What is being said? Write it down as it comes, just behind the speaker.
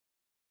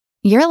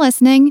You're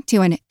listening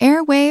to an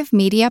Airwave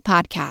Media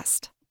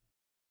Podcast.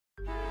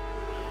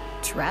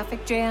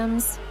 Traffic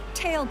jams,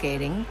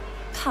 tailgating,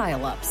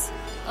 pile-ups.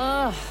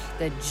 Ugh,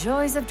 the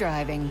joys of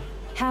driving.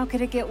 How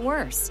could it get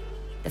worse?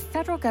 The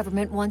federal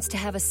government wants to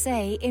have a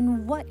say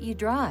in what you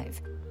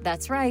drive.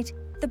 That's right.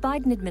 The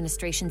Biden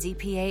administration's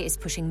EPA is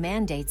pushing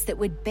mandates that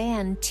would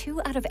ban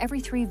 2 out of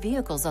every 3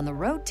 vehicles on the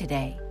road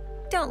today.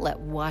 Don't let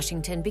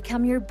Washington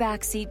become your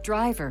backseat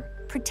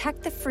driver.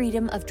 Protect the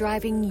freedom of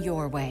driving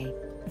your way.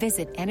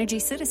 Visit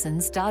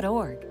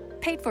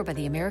EnergyCitizens.org. Paid for by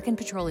the American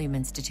Petroleum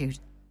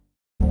Institute.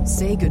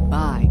 Say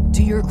goodbye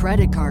to your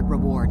credit card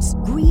rewards.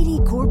 Greedy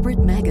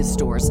corporate mega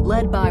stores,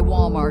 led by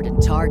Walmart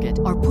and Target,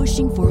 are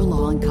pushing for a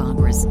law in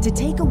Congress to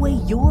take away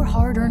your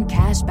hard-earned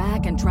cash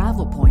back and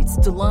travel points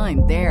to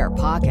line their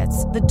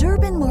pockets. The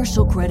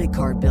Durbin-Marshall credit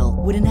card bill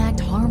would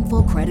enact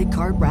harmful credit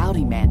card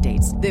routing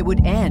mandates that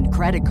would end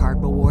credit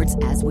card rewards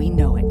as we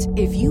know it.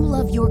 If you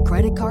love your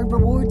credit card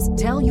rewards,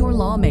 tell your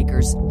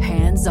lawmakers,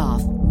 hands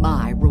off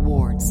my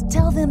rewards.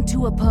 Tell them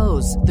to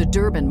oppose the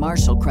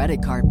Durbin-Marshall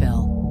credit card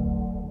bill.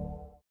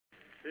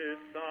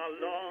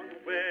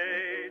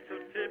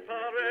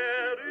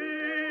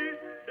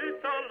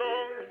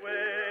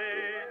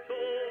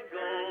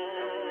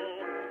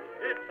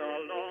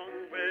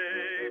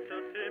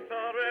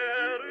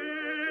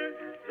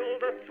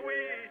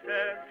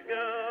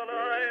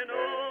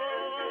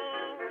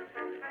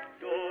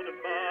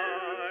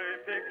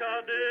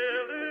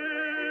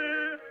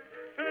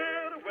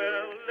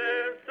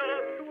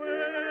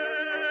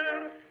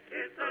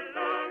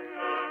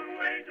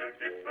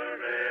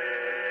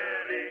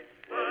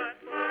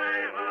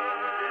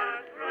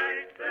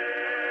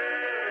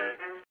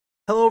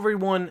 Hello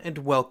everyone and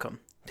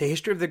welcome to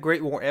History of the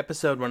Great War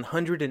episode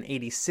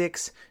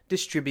 186,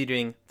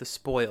 Distributing the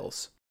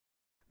Spoils.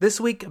 This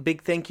week, a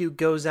big thank you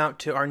goes out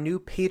to our new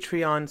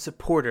Patreon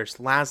supporters,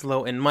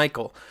 Laszlo and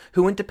Michael,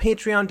 who went to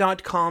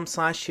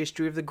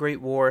patreon.com/History of the Great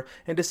War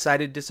and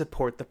decided to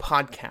support the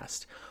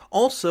podcast.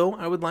 Also,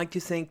 I would like to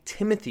thank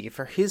Timothy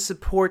for his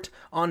support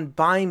on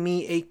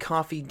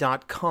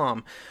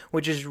buymeacoffee.com,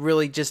 which is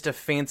really just a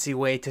fancy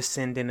way to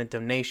send in a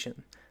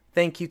donation.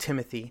 Thank you,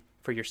 Timothy,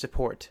 for your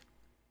support.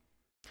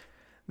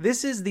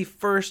 This is the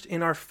first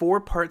in our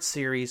 4-part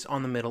series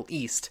on the Middle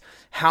East,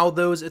 how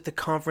those at the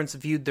conference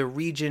viewed the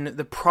region,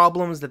 the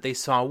problems that they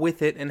saw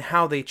with it, and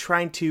how they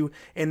tried to,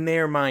 in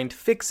their mind,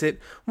 fix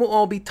it, will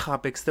all be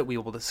topics that we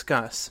will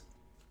discuss.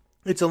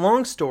 It's a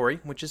long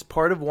story, which is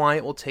part of why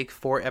it will take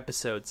 4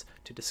 episodes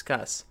to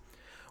discuss.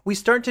 We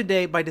start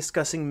today by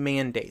discussing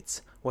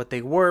mandates, what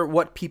they were,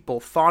 what people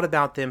thought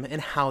about them,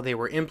 and how they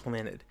were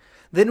implemented.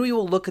 Then we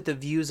will look at the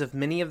views of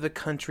many of the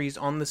countries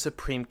on the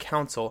Supreme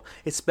Council,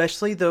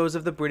 especially those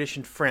of the British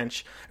and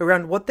French,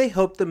 around what they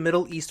hoped the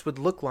Middle East would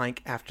look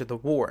like after the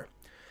war.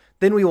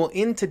 Then we will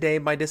end today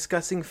by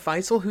discussing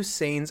Faisal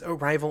Hussein's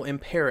arrival in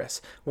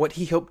Paris, what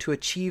he hoped to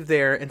achieve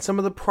there, and some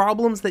of the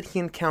problems that he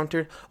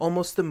encountered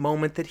almost the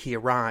moment that he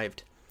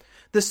arrived.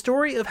 The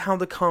story of how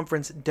the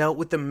conference dealt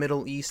with the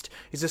Middle East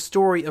is a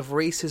story of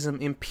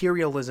racism,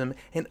 imperialism,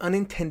 and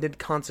unintended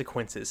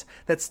consequences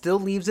that still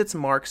leaves its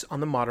marks on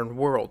the modern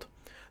world.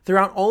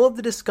 Throughout all of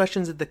the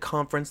discussions at the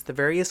conference, the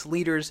various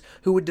leaders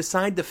who would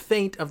decide the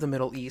fate of the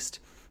Middle East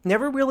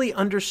never really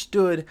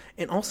understood,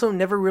 and also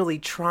never really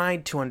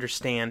tried to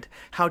understand,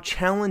 how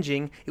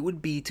challenging it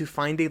would be to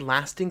find a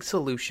lasting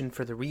solution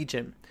for the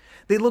region.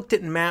 They looked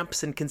at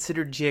maps and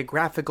considered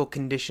geographical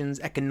conditions,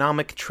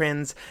 economic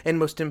trends, and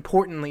most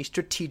importantly,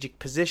 strategic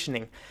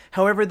positioning.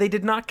 However, they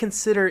did not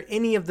consider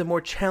any of the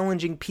more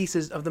challenging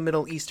pieces of the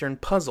Middle Eastern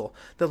puzzle,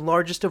 the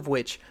largest of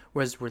which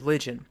was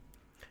religion.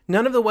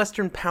 None of the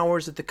Western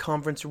powers at the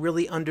conference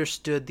really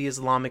understood the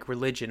Islamic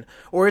religion,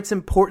 or its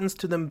importance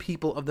to the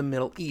people of the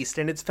Middle East,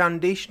 and its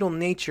foundational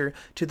nature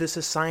to the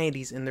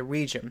societies in the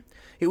region.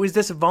 It was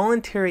this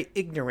voluntary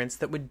ignorance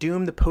that would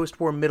doom the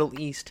post-war Middle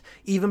East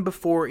even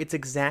before its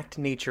exact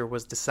nature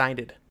was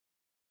decided.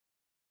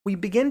 We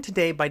begin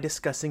today by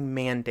discussing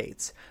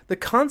mandates. The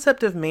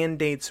concept of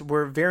mandates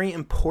were very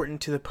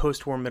important to the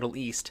post-war Middle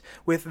East,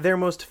 with their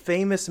most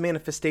famous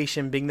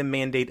manifestation being the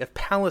Mandate of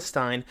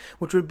Palestine,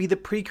 which would be the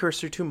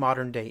precursor to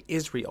modern-day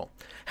Israel.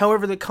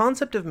 However, the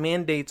concept of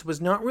mandates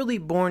was not really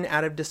born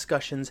out of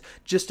discussions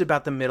just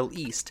about the Middle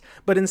East,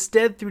 but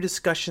instead through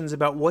discussions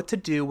about what to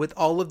do with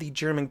all of the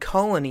German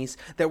colonies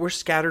that were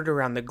scattered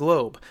around the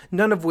globe,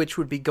 none of which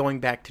would be going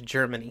back to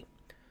Germany.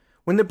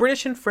 When the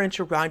British and French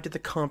arrived at the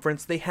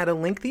conference, they had a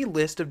lengthy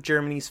list of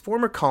Germany's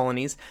former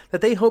colonies that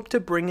they hoped to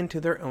bring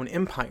into their own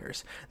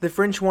empires. The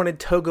French wanted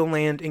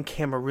Togoland and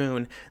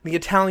Cameroon, the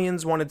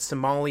Italians wanted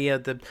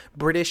Somalia, the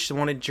British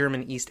wanted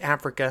German East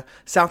Africa,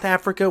 South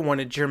Africa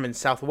wanted German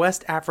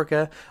Southwest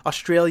Africa,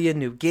 Australia,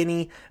 New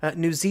Guinea,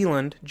 New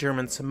Zealand,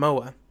 German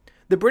Samoa.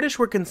 The British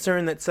were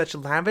concerned that such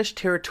lavish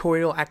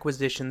territorial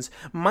acquisitions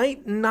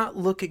might not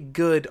look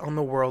good on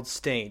the world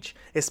stage,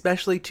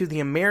 especially to the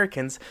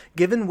Americans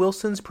given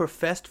Wilson's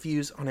professed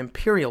views on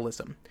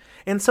imperialism,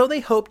 and so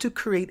they hoped to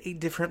create a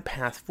different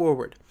path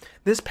forward.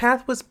 This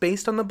path was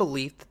based on the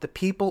belief that the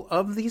people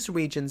of these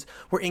regions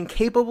were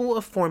incapable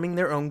of forming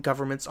their own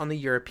governments on the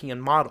European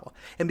model,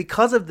 and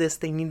because of this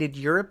they needed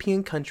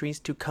European countries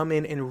to come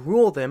in and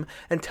rule them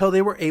until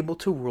they were able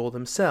to rule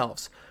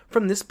themselves.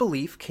 From this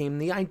belief came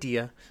the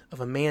idea of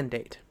a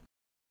mandate.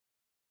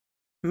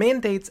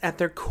 Mandates at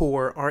their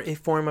core are a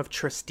form of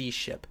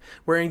trusteeship,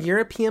 where a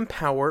European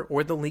power,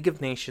 or the League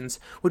of Nations,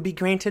 would be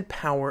granted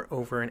power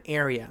over an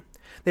area.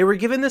 They were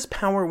given this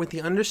power with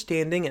the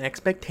understanding and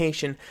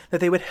expectation that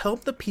they would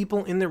help the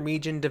people in the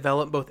region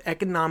develop both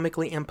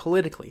economically and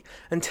politically,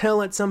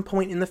 until at some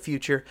point in the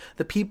future,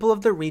 the people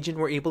of the region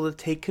were able to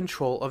take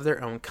control of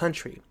their own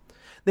country.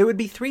 There would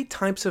be 3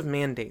 types of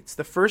mandates,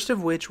 the first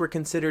of which were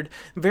considered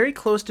very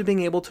close to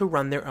being able to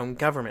run their own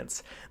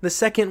governments. The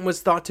second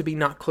was thought to be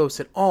not close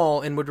at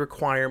all and would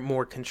require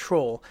more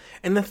control.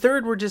 And the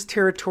third were just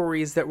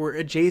territories that were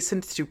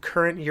adjacent to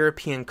current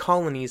European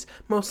colonies,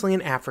 mostly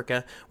in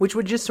Africa, which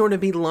would just sort of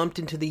be lumped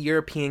into the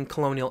European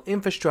colonial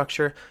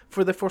infrastructure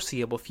for the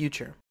foreseeable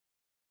future.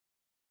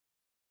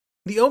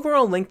 The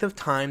overall length of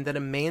time that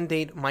a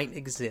mandate might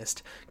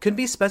exist could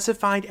be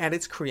specified at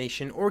its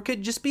creation or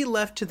could just be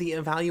left to the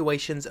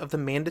evaluations of the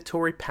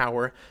mandatory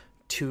power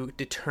to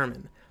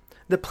determine.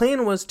 The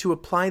plan was to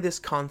apply this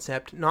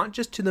concept not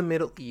just to the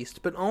Middle East,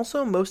 but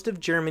also most of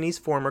Germany's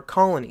former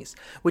colonies,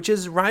 which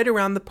is right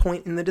around the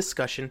point in the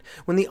discussion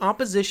when the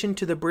opposition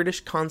to the British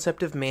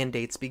concept of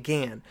mandates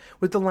began,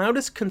 with the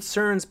loudest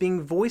concerns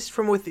being voiced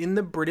from within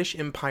the British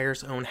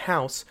Empire's own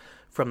house,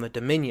 from the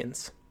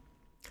Dominions.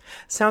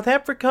 South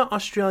Africa,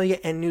 Australia,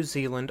 and New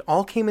Zealand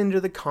all came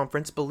into the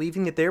conference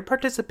believing that their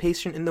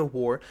participation in the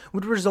war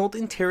would result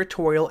in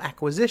territorial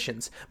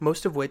acquisitions,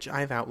 most of which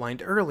I've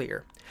outlined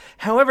earlier.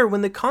 However,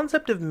 when the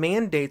concept of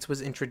mandates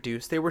was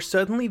introduced, they were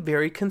suddenly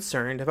very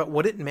concerned about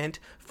what it meant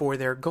for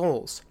their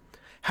goals.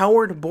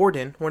 Howard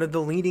Borden, one of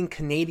the leading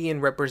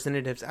Canadian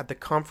representatives at the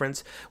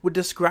conference, would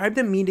describe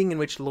the meeting in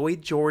which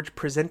Lloyd George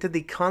presented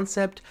the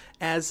concept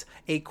as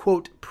a,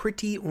 quote,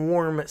 pretty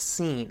warm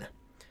scene.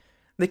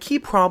 The key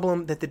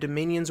problem that the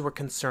Dominions were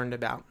concerned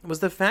about was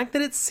the fact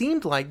that it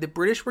seemed like the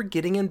British were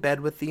getting in bed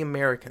with the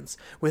Americans,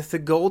 with the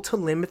goal to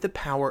limit the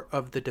power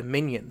of the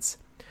Dominions.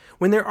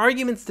 When their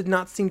arguments did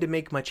not seem to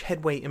make much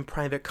headway in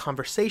private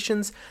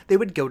conversations, they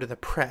would go to the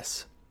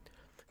press.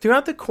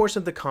 Throughout the course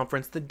of the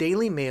conference, the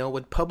Daily Mail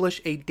would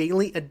publish a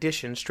daily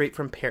edition straight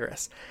from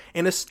Paris,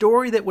 and a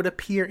story that would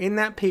appear in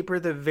that paper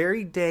the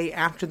very day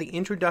after the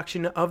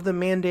introduction of the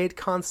mandate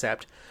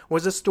concept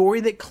was a story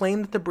that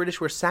claimed that the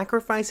British were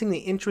sacrificing the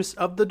interests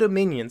of the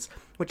Dominions,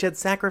 which had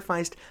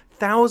sacrificed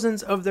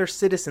thousands of their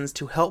citizens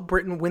to help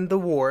Britain win the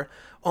war,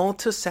 all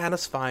to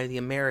satisfy the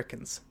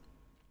Americans.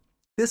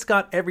 This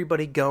got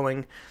everybody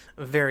going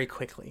very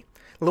quickly.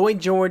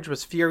 Lloyd George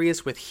was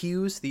furious with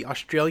Hughes, the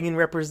Australian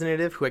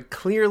representative who had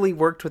clearly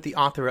worked with the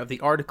author of the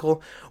article.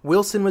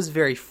 Wilson was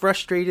very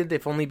frustrated,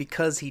 if only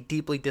because he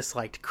deeply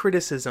disliked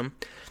criticism.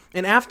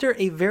 And after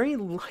a very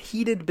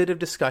heated bit of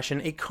discussion,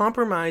 a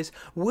compromise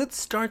would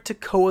start to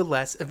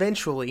coalesce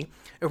eventually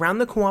around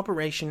the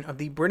cooperation of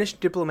the British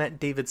diplomat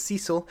David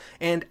Cecil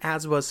and,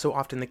 as was so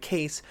often the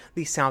case,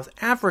 the South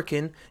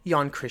African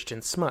Jan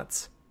Christian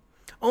Smuts.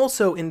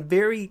 Also, in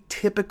very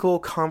typical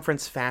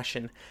conference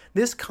fashion,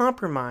 this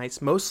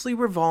compromise mostly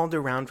revolved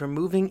around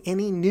removing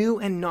any new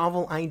and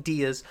novel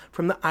ideas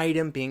from the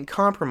item being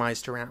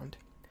compromised around.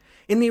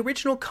 In the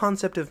original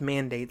concept of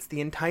mandates,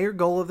 the entire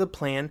goal of the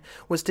plan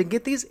was to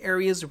get these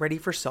areas ready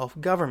for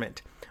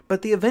self-government,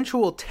 but the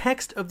eventual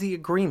text of the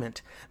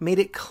agreement made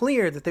it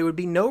clear that there would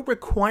be no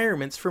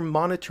requirements for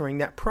monitoring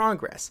that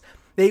progress.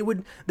 There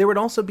would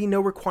also be no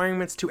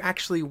requirements to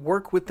actually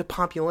work with the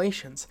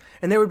populations,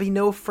 and there would be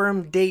no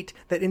firm date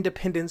that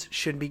independence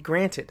should be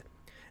granted.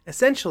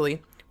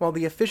 Essentially, while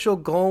the official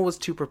goal was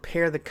to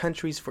prepare the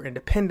countries for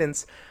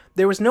independence,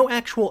 there was no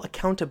actual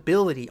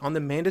accountability on the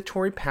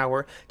mandatory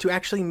power to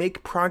actually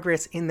make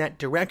progress in that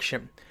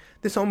direction.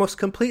 This almost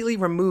completely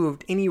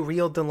removed any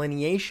real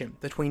delineation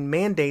between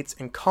mandates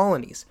and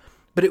colonies,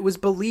 but it was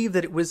believed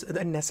that it was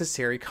a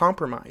necessary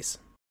compromise.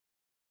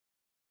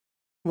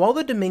 While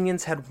the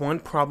Dominions had one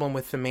problem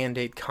with the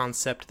mandate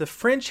concept, the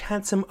French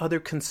had some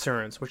other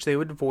concerns which they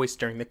would voice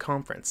during the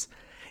conference.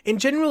 In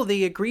general,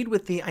 they agreed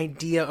with the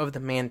idea of the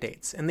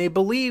mandates, and they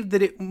believed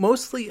that it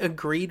mostly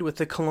agreed with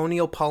the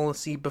colonial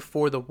policy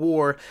before the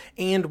war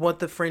and what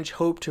the French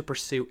hoped to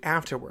pursue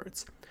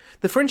afterwards.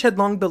 The French had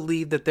long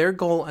believed that their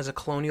goal as a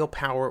colonial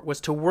power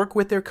was to work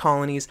with their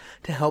colonies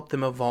to help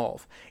them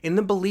evolve, in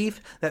the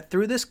belief that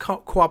through this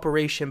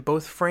cooperation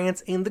both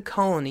France and the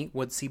colony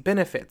would see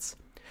benefits.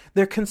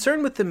 Their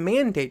concern with the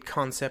mandate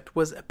concept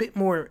was a bit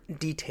more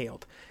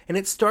detailed, and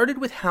it started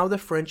with how the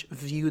French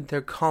viewed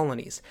their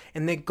colonies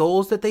and the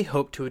goals that they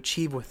hoped to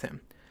achieve with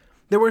them.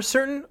 There were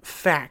certain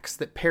facts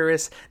that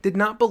Paris did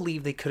not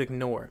believe they could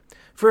ignore.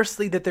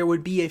 Firstly, that there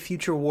would be a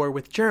future war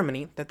with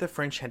Germany that the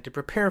French had to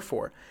prepare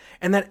for,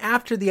 and that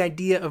after the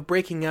idea of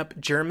breaking up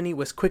Germany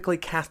was quickly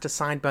cast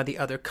aside by the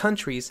other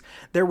countries,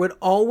 there would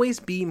always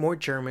be more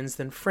Germans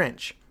than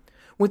French.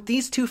 With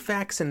these two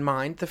facts in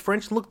mind, the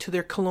French looked to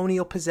their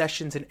colonial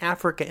possessions in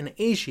Africa and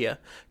Asia,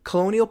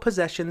 colonial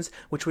possessions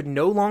which would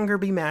no longer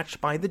be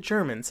matched by the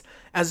Germans,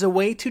 as a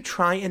way to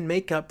try and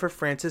make up for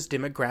France's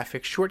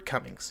demographic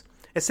shortcomings.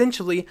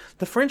 Essentially,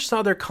 the French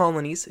saw their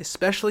colonies,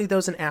 especially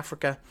those in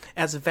Africa,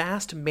 as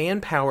vast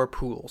manpower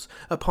pools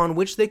upon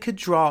which they could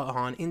draw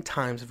on in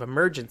times of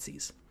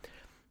emergencies.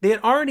 They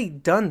had already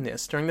done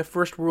this during the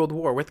First World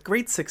War with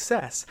great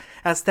success,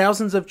 as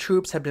thousands of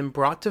troops had been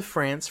brought to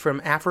France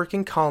from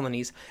African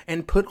colonies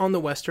and put on the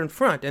Western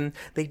Front, and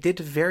they did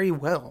very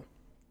well.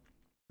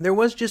 There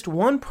was just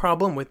one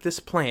problem with this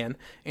plan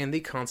and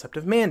the concept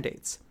of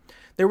mandates.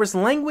 There was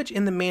language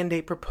in the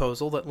mandate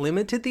proposal that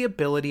limited the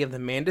ability of the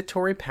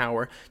mandatory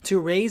power to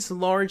raise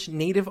large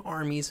native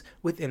armies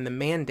within the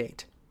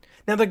mandate.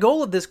 Now, the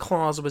goal of this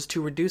clause was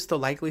to reduce the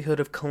likelihood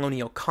of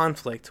colonial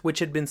conflict, which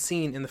had been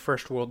seen in the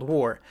First World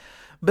War,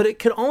 but it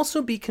could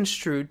also be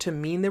construed to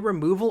mean the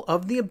removal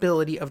of the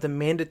ability of the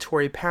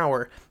mandatory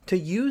power to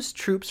use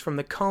troops from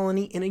the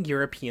colony in a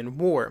European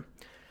war.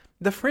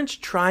 The French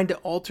tried to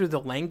alter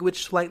the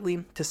language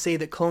slightly to say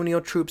that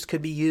colonial troops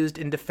could be used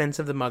in defense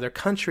of the mother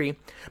country,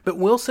 but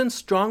Wilson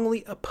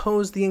strongly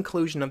opposed the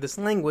inclusion of this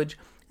language,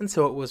 and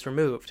so it was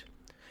removed.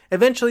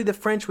 Eventually, the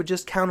French would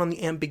just count on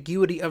the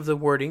ambiguity of the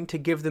wording to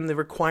give them the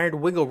required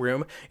wiggle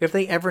room if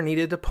they ever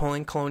needed to pull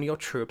in colonial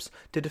troops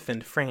to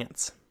defend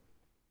France.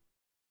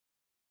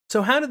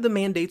 So how did the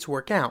mandates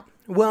work out?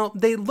 Well,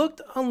 they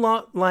looked a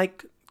lot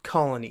like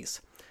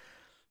colonies.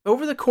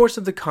 Over the course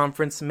of the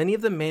conference, many of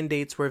the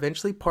mandates were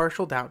eventually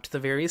parceled out to the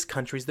various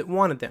countries that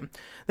wanted them.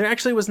 There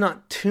actually was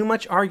not too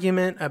much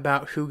argument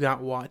about who got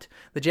what.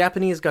 The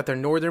Japanese got their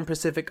northern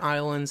Pacific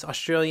islands,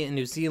 Australia and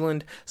New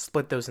Zealand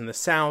split those in the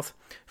south.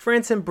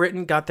 France and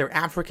Britain got their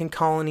African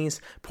colonies,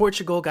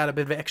 Portugal got a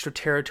bit of extra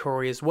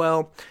territory as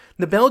well.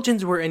 The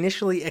Belgians were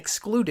initially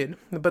excluded,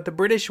 but the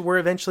British were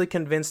eventually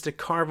convinced to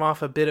carve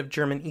off a bit of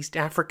German East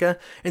Africa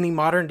and the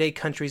modern-day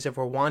countries of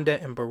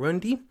Rwanda and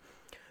Burundi.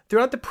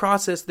 Throughout the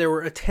process, there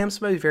were attempts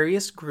by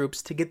various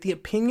groups to get the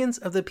opinions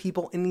of the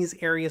people in these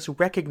areas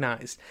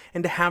recognized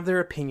and to have their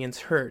opinions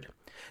heard.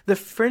 The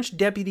French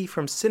deputy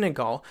from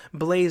Senegal,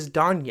 Blaise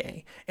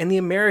Dagné, and the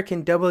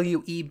American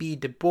W.E.B.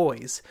 Du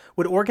Bois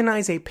would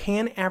organize a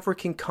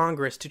Pan-African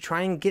Congress to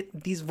try and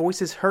get these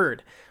voices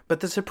heard, but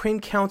the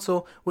Supreme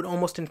Council would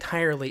almost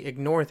entirely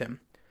ignore them.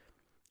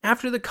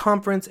 After the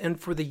conference and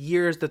for the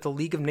years that the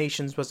League of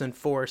Nations was in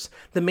force,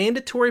 the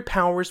mandatory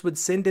powers would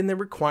send in their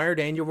required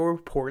annual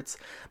reports,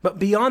 but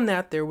beyond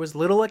that there was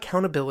little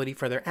accountability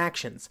for their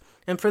actions,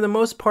 and for the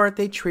most part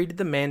they treated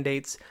the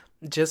mandates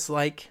just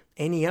like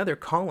any other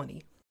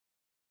colony.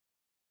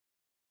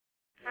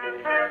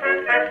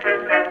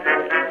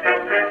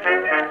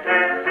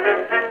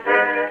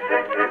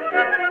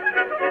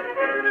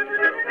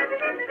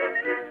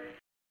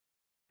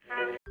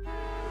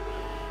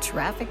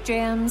 Traffic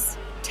jams,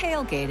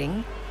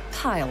 tailgating,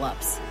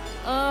 pile-ups.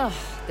 Ugh,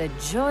 the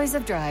joys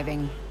of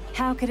driving.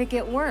 How could it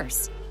get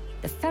worse?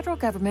 The federal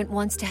government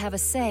wants to have a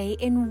say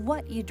in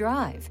what you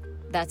drive.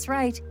 That's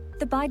right.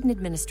 The Biden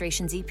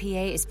administration's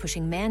EPA is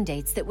pushing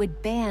mandates that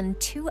would ban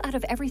 2 out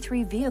of every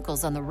 3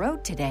 vehicles on the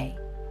road today.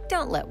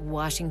 Don't let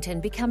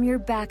Washington become your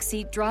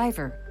backseat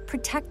driver.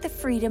 Protect the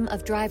freedom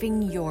of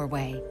driving your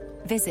way.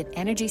 Visit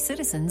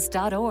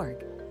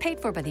EnergyCitizens.org. Paid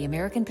for by the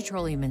American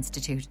Petroleum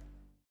Institute.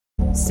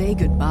 Say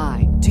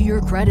goodbye to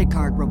your credit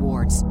card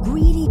rewards.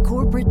 Greedy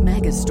corporate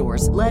mega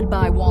stores, led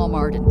by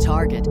Walmart and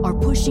Target, are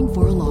pushing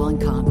for a law in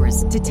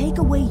Congress to take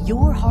away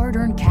your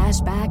hard-earned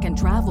cash back and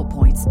travel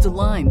points to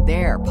line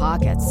their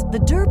pockets. The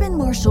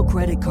Durbin-Marshall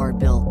credit card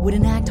bill would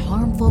enact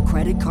harmful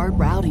credit card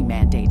routing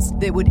mandates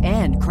that would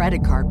end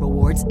credit card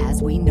rewards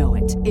as we know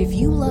it. If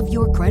you love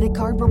your credit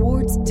card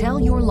rewards, tell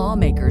your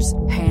lawmakers,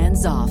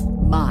 hands off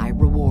my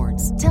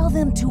rewards. Tell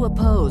them to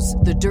oppose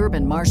the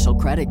Durbin-Marshall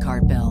credit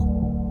card bill.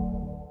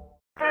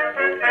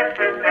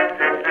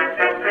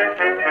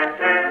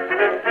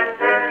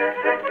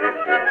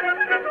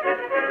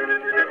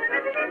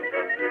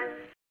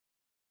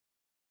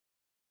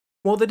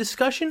 While the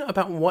discussion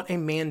about what a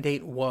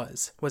mandate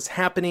was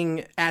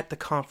happening at the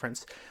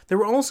conference, there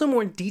were also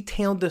more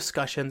detailed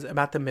discussions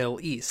about the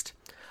Middle East.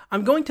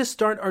 I'm going to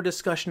start our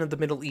discussion of the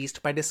Middle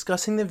East by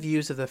discussing the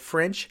views of the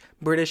French,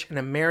 British, and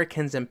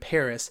Americans in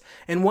Paris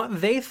and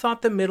what they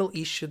thought the Middle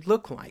East should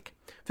look like.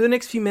 For the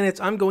next few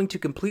minutes, I'm going to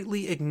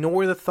completely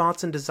ignore the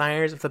thoughts and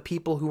desires of the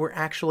people who were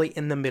actually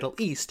in the Middle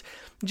East,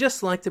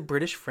 just like the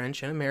British,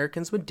 French, and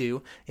Americans would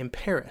do in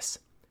Paris.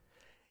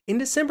 In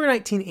December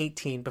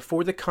 1918,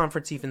 before the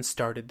conference even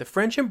started, the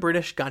French and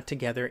British got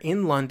together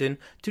in London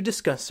to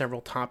discuss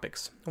several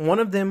topics. One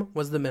of them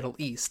was the Middle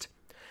East.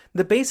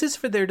 The basis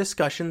for their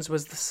discussions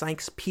was the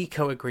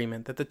Sykes-Picot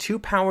Agreement that the two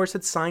powers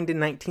had signed in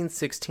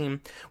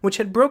 1916, which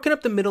had broken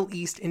up the Middle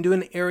East into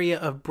an area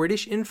of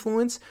British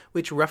influence,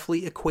 which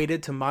roughly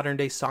equated to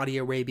modern-day Saudi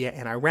Arabia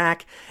and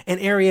Iraq, an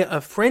area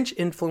of French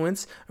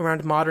influence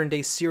around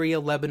modern-day Syria,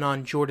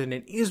 Lebanon, Jordan,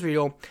 and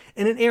Israel,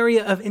 and an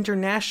area of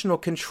international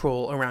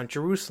control around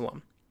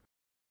Jerusalem.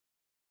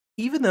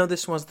 Even though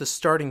this was the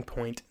starting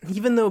point,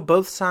 even though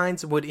both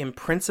sides would in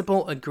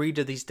principle agree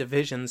to these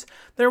divisions,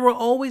 there were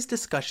always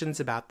discussions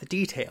about the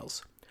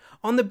details.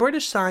 On the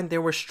British side,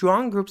 there were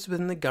strong groups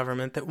within the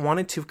government that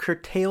wanted to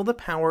curtail the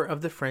power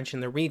of the French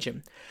in the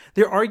region.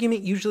 Their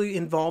argument usually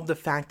involved the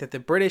fact that the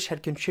British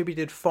had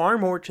contributed far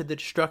more to the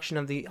destruction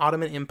of the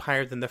Ottoman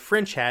Empire than the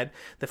French had.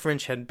 The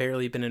French had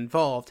barely been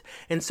involved,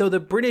 and so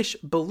the British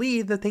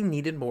believed that they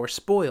needed more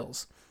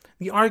spoils.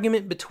 The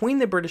argument between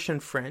the British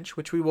and French,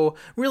 which we will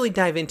really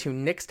dive into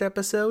next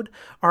episode,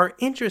 are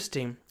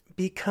interesting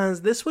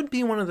because this would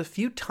be one of the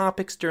few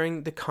topics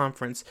during the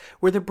conference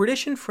where the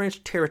British and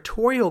French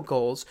territorial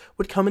goals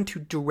would come into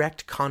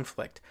direct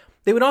conflict.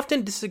 They would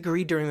often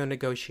disagree during the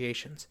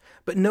negotiations,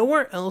 but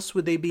nowhere else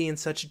would they be in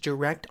such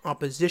direct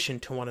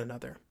opposition to one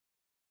another.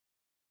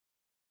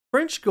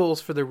 French goals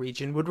for the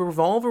region would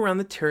revolve around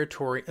the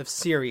territory of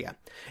Syria,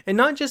 and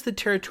not just the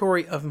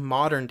territory of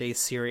modern-day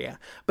Syria,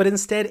 but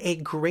instead a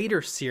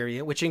greater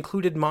Syria, which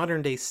included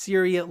modern-day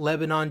Syria,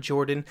 Lebanon,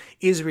 Jordan,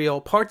 Israel,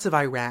 parts of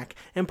Iraq,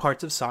 and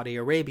parts of Saudi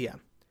Arabia.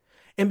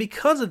 And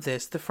because of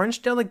this, the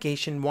French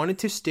delegation wanted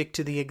to stick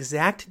to the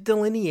exact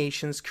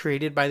delineations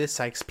created by the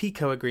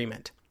Sykes-Picot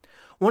Agreement.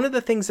 One of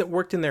the things that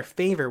worked in their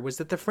favor was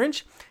that the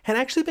French had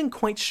actually been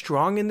quite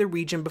strong in the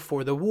region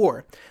before the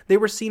war. They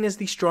were seen as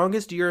the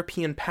strongest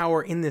European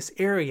power in this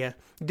area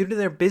due to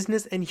their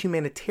business and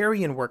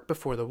humanitarian work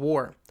before the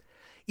war.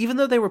 Even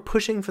though they were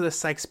pushing for the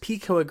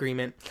Sykes-Picot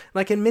Agreement,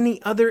 like in many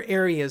other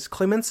areas,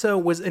 Clemenceau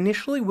was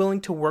initially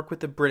willing to work with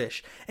the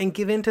British and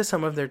give in to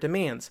some of their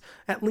demands,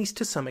 at least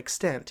to some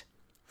extent.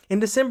 In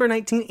December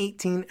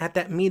 1918, at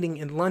that meeting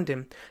in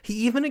London, he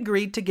even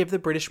agreed to give the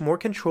British more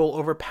control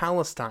over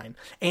Palestine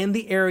and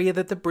the area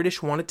that the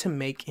British wanted to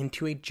make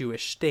into a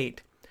Jewish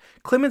state.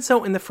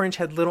 Clemenceau and the French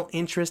had little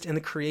interest in the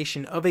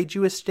creation of a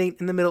Jewish state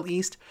in the Middle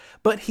East,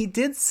 but he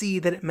did see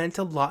that it meant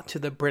a lot to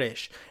the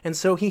British, and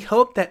so he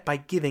hoped that by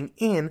giving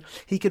in,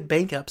 he could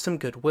bank up some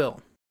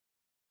goodwill.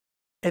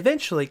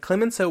 Eventually,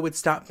 Clemenceau would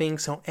stop being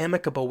so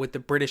amicable with the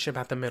British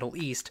about the Middle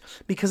East,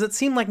 because it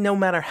seemed like no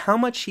matter how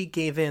much he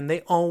gave in,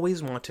 they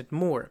always wanted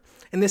more.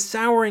 And this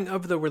souring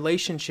of the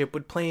relationship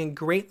would play in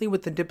greatly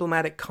with the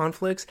diplomatic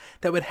conflicts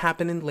that would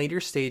happen in later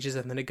stages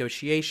of the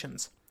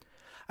negotiations.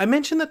 I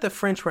mentioned that the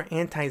French were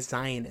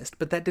anti-Zionist,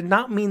 but that did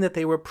not mean that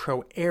they were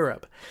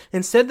pro-Arab.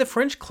 Instead, the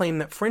French claimed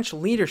that French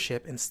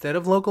leadership, instead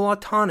of local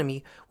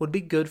autonomy, would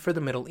be good for the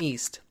Middle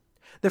East.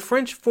 The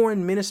French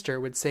foreign minister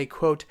would say,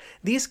 quote,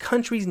 "These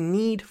countries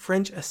need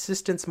French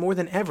assistance more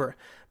than ever,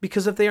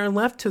 because if they are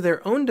left to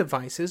their own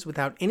devices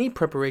without any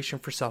preparation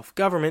for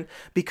self-government,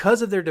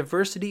 because of their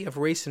diversity of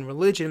race and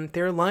religion,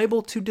 they are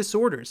liable to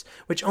disorders,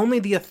 which only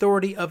the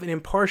authority of an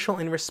impartial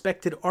and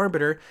respected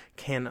arbiter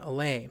can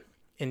allay."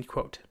 End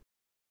quote.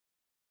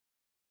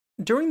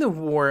 During the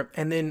war,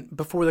 and then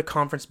before the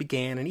conference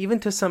began, and even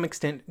to some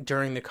extent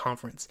during the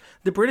conference,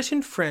 the British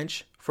and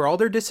French, for all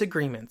their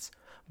disagreements,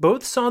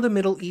 both saw the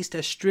Middle East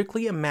as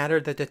strictly a matter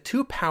that the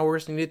two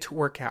powers needed to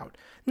work out.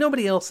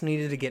 Nobody else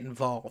needed to get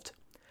involved.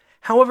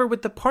 However,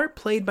 with the part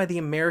played by the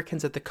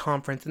Americans at the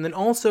conference, and then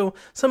also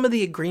some of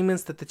the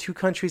agreements that the two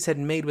countries had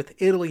made with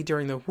Italy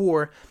during the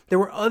war, there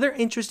were other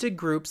interested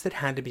groups that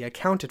had to be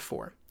accounted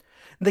for.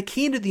 The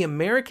key to the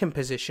American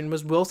position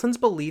was Wilson's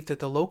belief that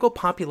the local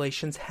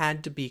populations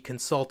had to be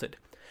consulted.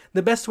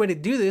 The best way to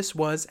do this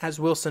was, as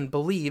Wilson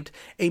believed,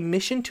 a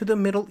mission to the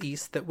Middle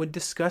East that would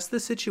discuss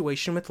the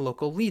situation with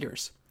local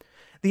leaders.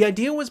 The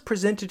idea was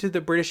presented to the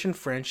British and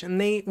French,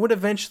 and they would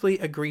eventually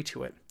agree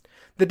to it.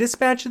 The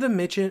dispatch of the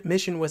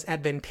mission was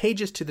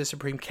advantageous to the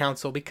Supreme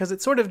Council because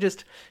it sort of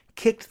just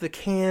kicked the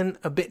can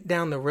a bit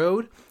down the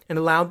road and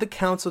allowed the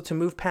Council to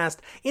move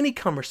past any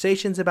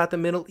conversations about the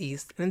Middle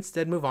East and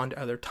instead move on to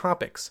other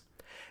topics.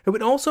 It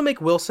would also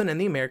make Wilson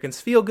and the Americans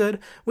feel good,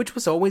 which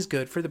was always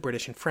good for the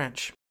British and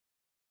French.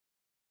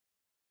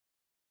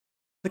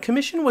 The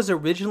commission was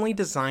originally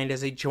designed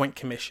as a joint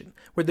commission,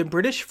 where the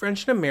British,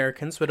 French, and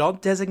Americans would all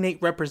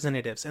designate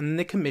representatives, and then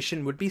the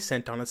commission would be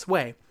sent on its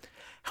way.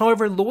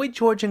 However, Lloyd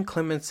George and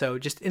Clemenceau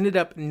just ended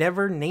up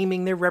never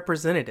naming their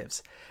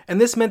representatives, and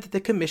this meant that the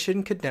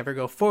commission could never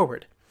go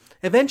forward.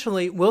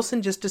 Eventually,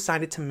 Wilson just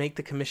decided to make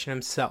the commission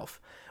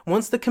himself.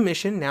 Once the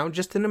commission, now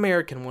just an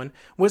American one,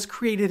 was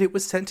created, it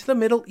was sent to the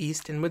Middle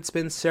East and would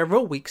spend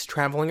several weeks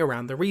traveling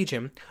around the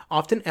region,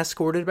 often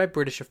escorted by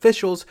British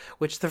officials,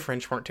 which the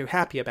French weren't too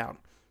happy about.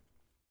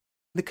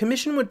 The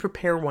commission would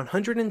prepare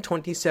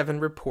 127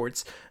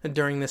 reports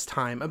during this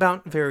time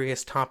about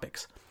various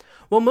topics.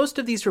 While most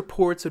of these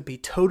reports would be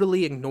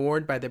totally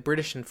ignored by the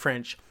British and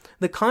French,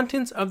 the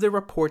contents of the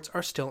reports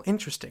are still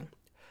interesting.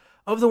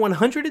 Of the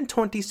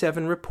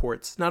 127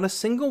 reports, not a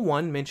single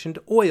one mentioned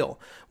oil,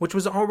 which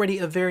was already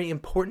a very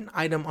important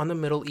item on the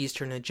Middle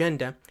Eastern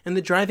agenda and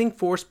the driving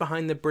force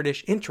behind the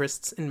British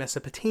interests in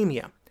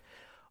Mesopotamia.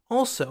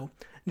 Also,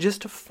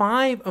 just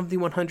 5 of the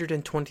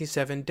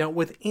 127 dealt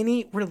with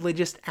any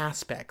religious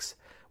aspects,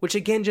 which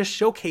again just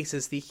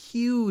showcases the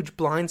huge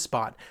blind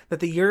spot that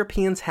the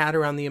Europeans had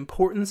around the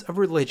importance of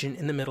religion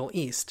in the Middle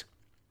East.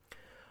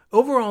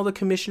 Overall, the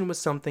commission was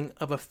something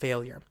of a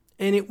failure,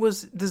 and it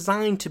was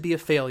designed to be a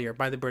failure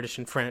by the British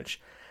and French.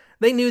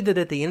 They knew that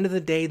at the end of the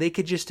day, they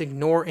could just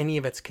ignore any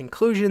of its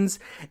conclusions,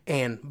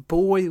 and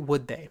boy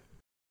would they.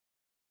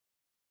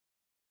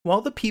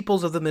 While the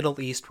peoples of the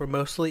Middle East were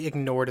mostly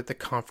ignored at the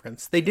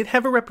conference, they did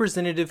have a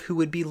representative who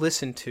would be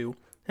listened to,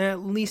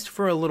 at least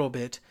for a little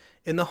bit,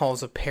 in the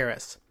halls of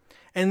Paris.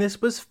 And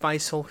this was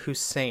Faisal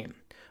Hussein,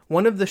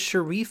 one of the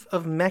Sharif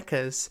of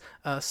Mecca's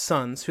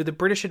sons who the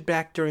British had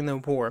backed during the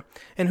war,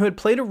 and who had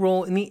played a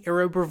role in the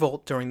Arab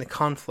revolt during the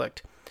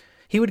conflict.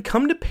 He would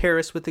come to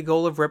Paris with the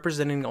goal of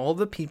representing all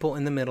the people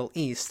in the Middle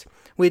East,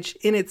 which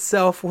in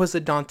itself was a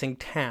daunting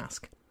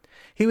task.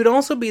 He would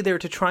also be there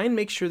to try and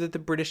make sure that the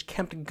British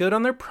kept good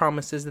on their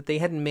promises that they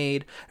had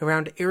made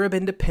around Arab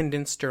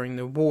independence during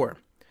the war.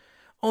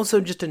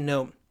 Also, just a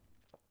note,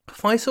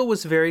 Faisal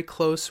was very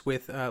close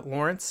with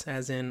Lawrence,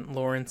 as in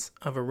Lawrence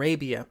of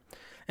Arabia,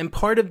 and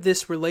part of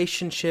this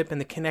relationship and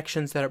the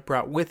connections that it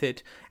brought with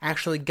it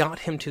actually got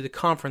him to the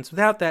conference.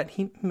 Without that,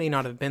 he may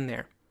not have been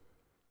there.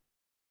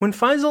 When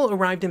Faisal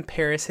arrived in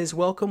Paris, his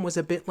welcome was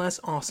a bit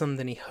less awesome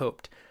than he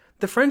hoped.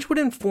 The French would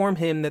inform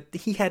him that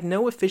he had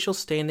no official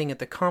standing at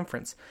the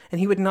conference, and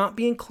he would not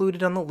be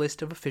included on the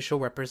list of official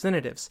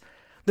representatives.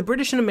 The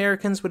British and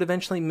Americans would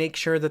eventually make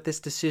sure that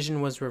this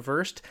decision was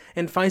reversed,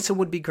 and Faisal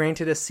would be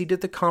granted a seat at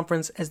the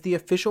conference as the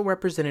official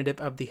representative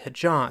of the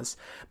Hejaz.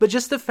 But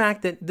just the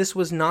fact that this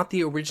was not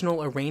the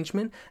original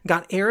arrangement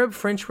got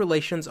Arab-French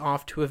relations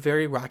off to a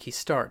very rocky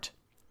start.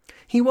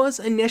 He was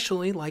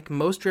initially, like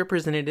most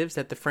representatives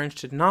that the French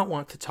did not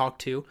want to talk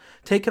to,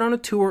 taken on a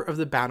tour of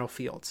the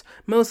battlefields,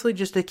 mostly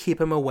just to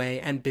keep him away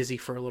and busy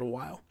for a little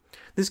while.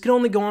 This could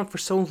only go on for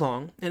so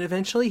long, and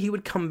eventually he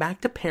would come back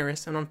to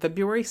Paris, and on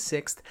February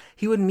 6th,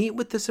 he would meet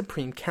with the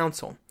Supreme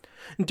Council.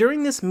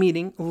 During this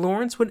meeting,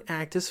 Lawrence would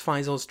act as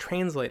Faisal's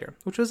translator,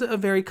 which was a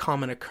very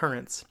common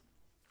occurrence.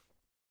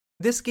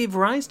 This gave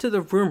rise to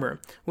the rumor,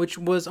 which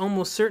was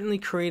almost certainly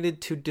created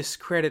to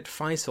discredit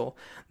Faisal,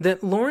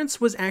 that Lawrence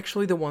was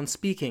actually the one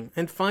speaking,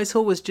 and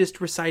Faisal was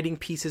just reciting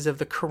pieces of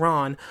the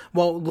Quran,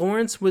 while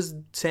Lawrence was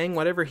saying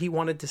whatever he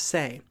wanted to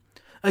say.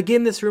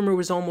 Again, this rumor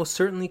was almost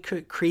certainly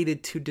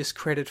created to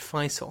discredit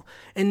Faisal,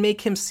 and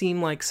make him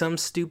seem like some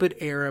stupid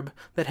Arab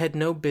that had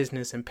no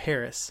business in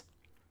Paris.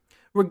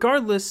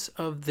 Regardless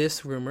of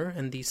this rumor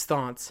and these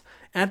thoughts,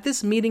 at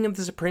this meeting of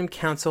the Supreme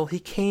Council, he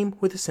came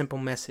with a simple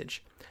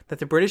message: that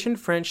the British and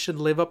French should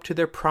live up to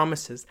their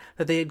promises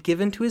that they had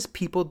given to his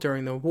people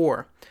during the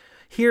war.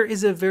 Here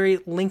is a very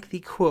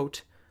lengthy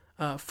quote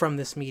from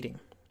this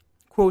meeting.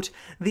 Quote,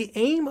 "The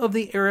aim of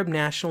the Arab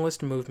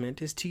nationalist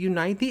movement is to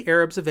unite the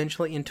Arabs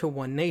eventually into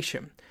one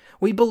nation.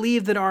 We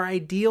believe that our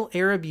ideal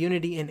Arab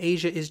unity in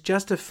Asia is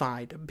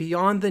justified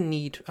beyond the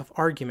need of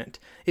argument.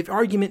 If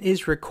argument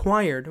is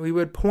required, we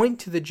would point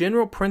to the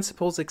general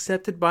principles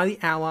accepted by the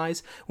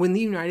Allies when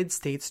the United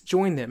States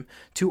joined them,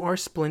 to our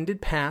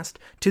splendid past,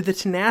 to the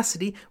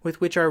tenacity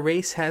with which our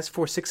race has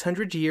for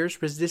 600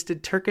 years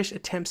resisted Turkish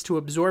attempts to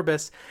absorb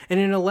us, and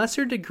in a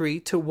lesser degree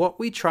to what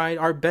we tried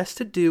our best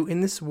to do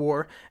in this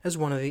war as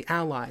one of the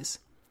Allies.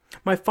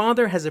 My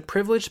father has a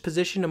privileged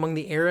position among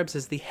the Arabs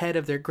as the head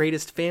of their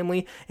greatest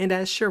family and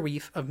as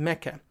Sharif of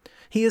Mecca.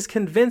 He is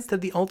convinced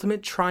of the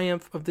ultimate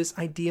triumph of this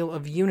ideal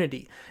of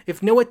unity,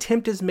 if no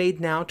attempt is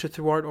made now to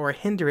thwart or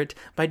hinder it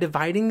by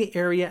dividing the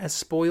area as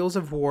spoils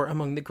of war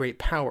among the great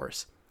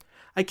powers.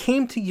 I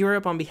came to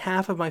Europe on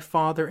behalf of my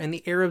father and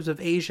the Arabs of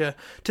Asia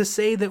to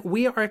say that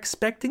we are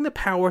expecting the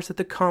powers at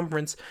the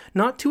conference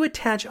not to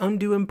attach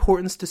undue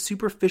importance to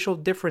superficial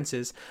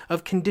differences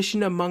of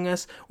condition among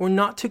us, or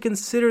not to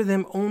consider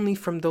them only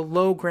from the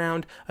low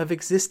ground of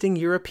existing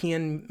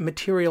European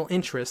material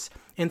interests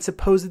and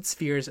supposed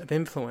spheres of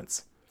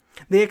influence.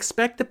 They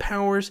expect the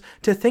powers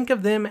to think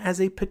of them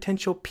as a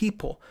potential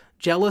people,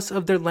 jealous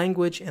of their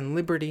language and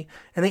liberty,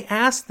 and they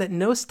ask that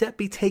no step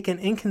be taken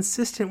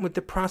inconsistent with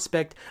the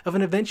prospect of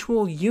an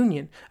eventual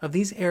union of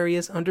these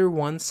areas under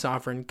one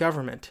sovereign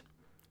government."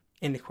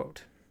 End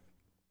quote.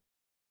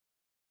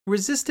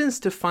 Resistance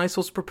to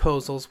Faisal's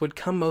proposals would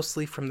come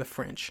mostly from the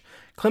French.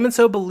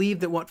 Clemenceau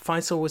believed that what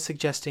Faisal was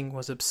suggesting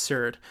was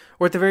absurd,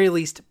 or at the very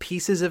least,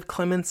 pieces of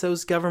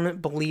Clemenceau's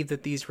government believed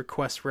that these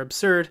requests were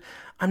absurd.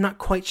 I'm not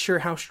quite sure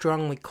how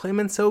strongly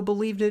Clemenceau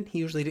believed it. He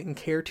usually didn't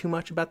care too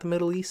much about the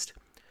Middle East.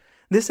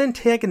 This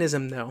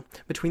antagonism, though,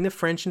 between the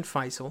French and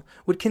Faisal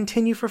would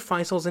continue for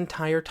Faisal's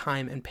entire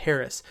time in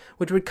Paris,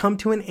 which would come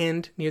to an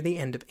end near the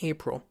end of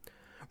April.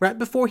 Right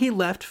before he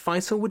left,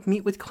 Faisal would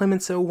meet with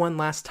Clemenceau one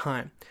last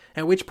time,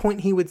 at which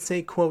point he would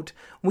say, quote,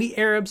 "We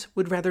Arabs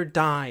would rather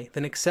die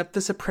than accept the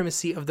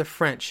supremacy of the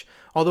French,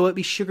 although it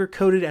be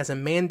sugar-coated as a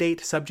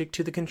mandate subject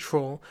to the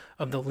control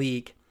of the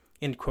League."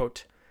 End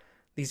quote.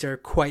 These are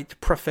quite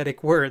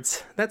prophetic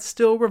words that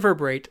still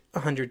reverberate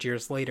 100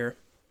 years later.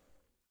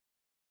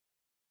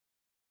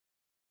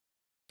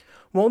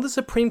 While the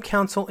Supreme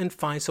Council and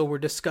Faisal were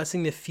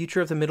discussing the future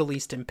of the Middle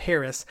East in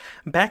Paris,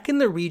 back in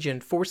the region,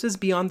 forces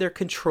beyond their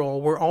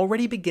control were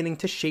already beginning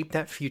to shape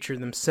that future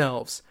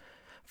themselves.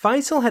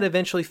 Faisal had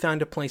eventually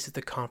found a place at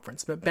the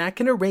conference, but back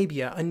in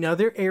Arabia,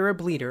 another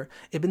Arab leader,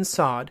 Ibn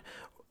Saud,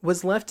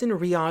 was left in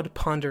Riyadh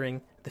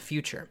pondering the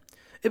future.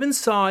 Ibn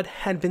Saud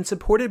had been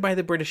supported by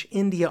the British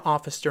India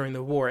office during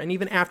the war, and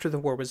even after the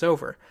war was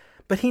over,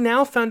 but he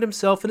now found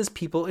himself and his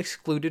people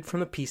excluded from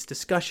the peace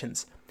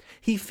discussions.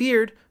 He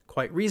feared,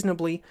 quite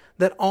reasonably,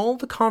 that all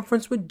the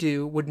conference would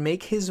do would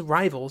make his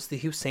rivals, the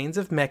Husseins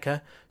of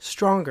Mecca,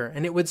 stronger,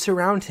 and it would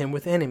surround him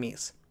with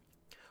enemies.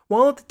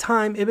 While at the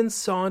time Ibn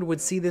Saud would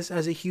see this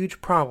as a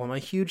huge problem, a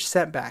huge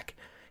setback,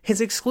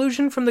 his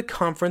exclusion from the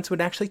conference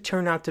would actually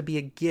turn out to be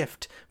a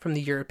gift from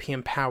the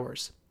European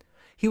powers.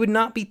 He would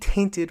not be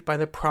tainted by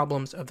the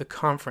problems of the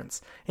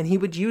conference, and he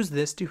would use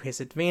this to his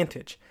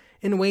advantage,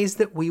 in ways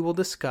that we will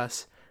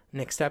discuss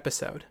next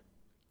episode.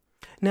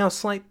 Now,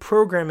 slight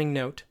programming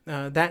note,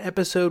 that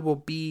episode will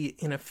be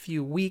in a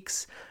few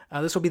weeks.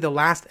 This will be the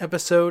last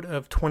episode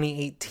of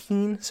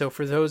 2018, so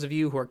for those of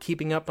you who are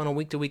keeping up on a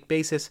week-to-week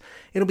basis,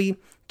 it'll be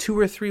 2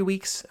 or 3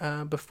 weeks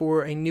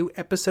before a new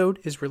episode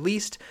is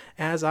released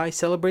as I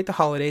celebrate the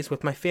holidays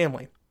with my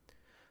family.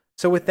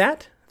 So with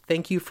that,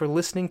 thank you for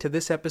listening to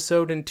this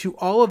episode and to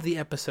all of the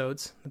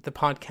episodes that the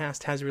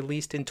podcast has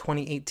released in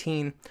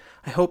 2018.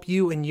 I hope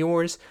you and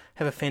yours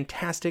have a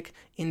fantastic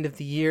end of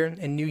the year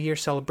and New Year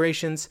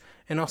celebrations,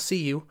 and I'll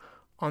see you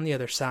on the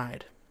other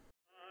side.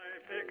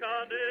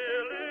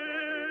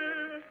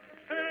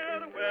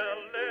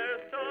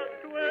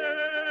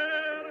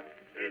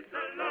 It's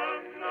a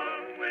long,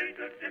 long way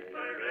to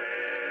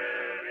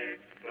Tipperary,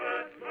 but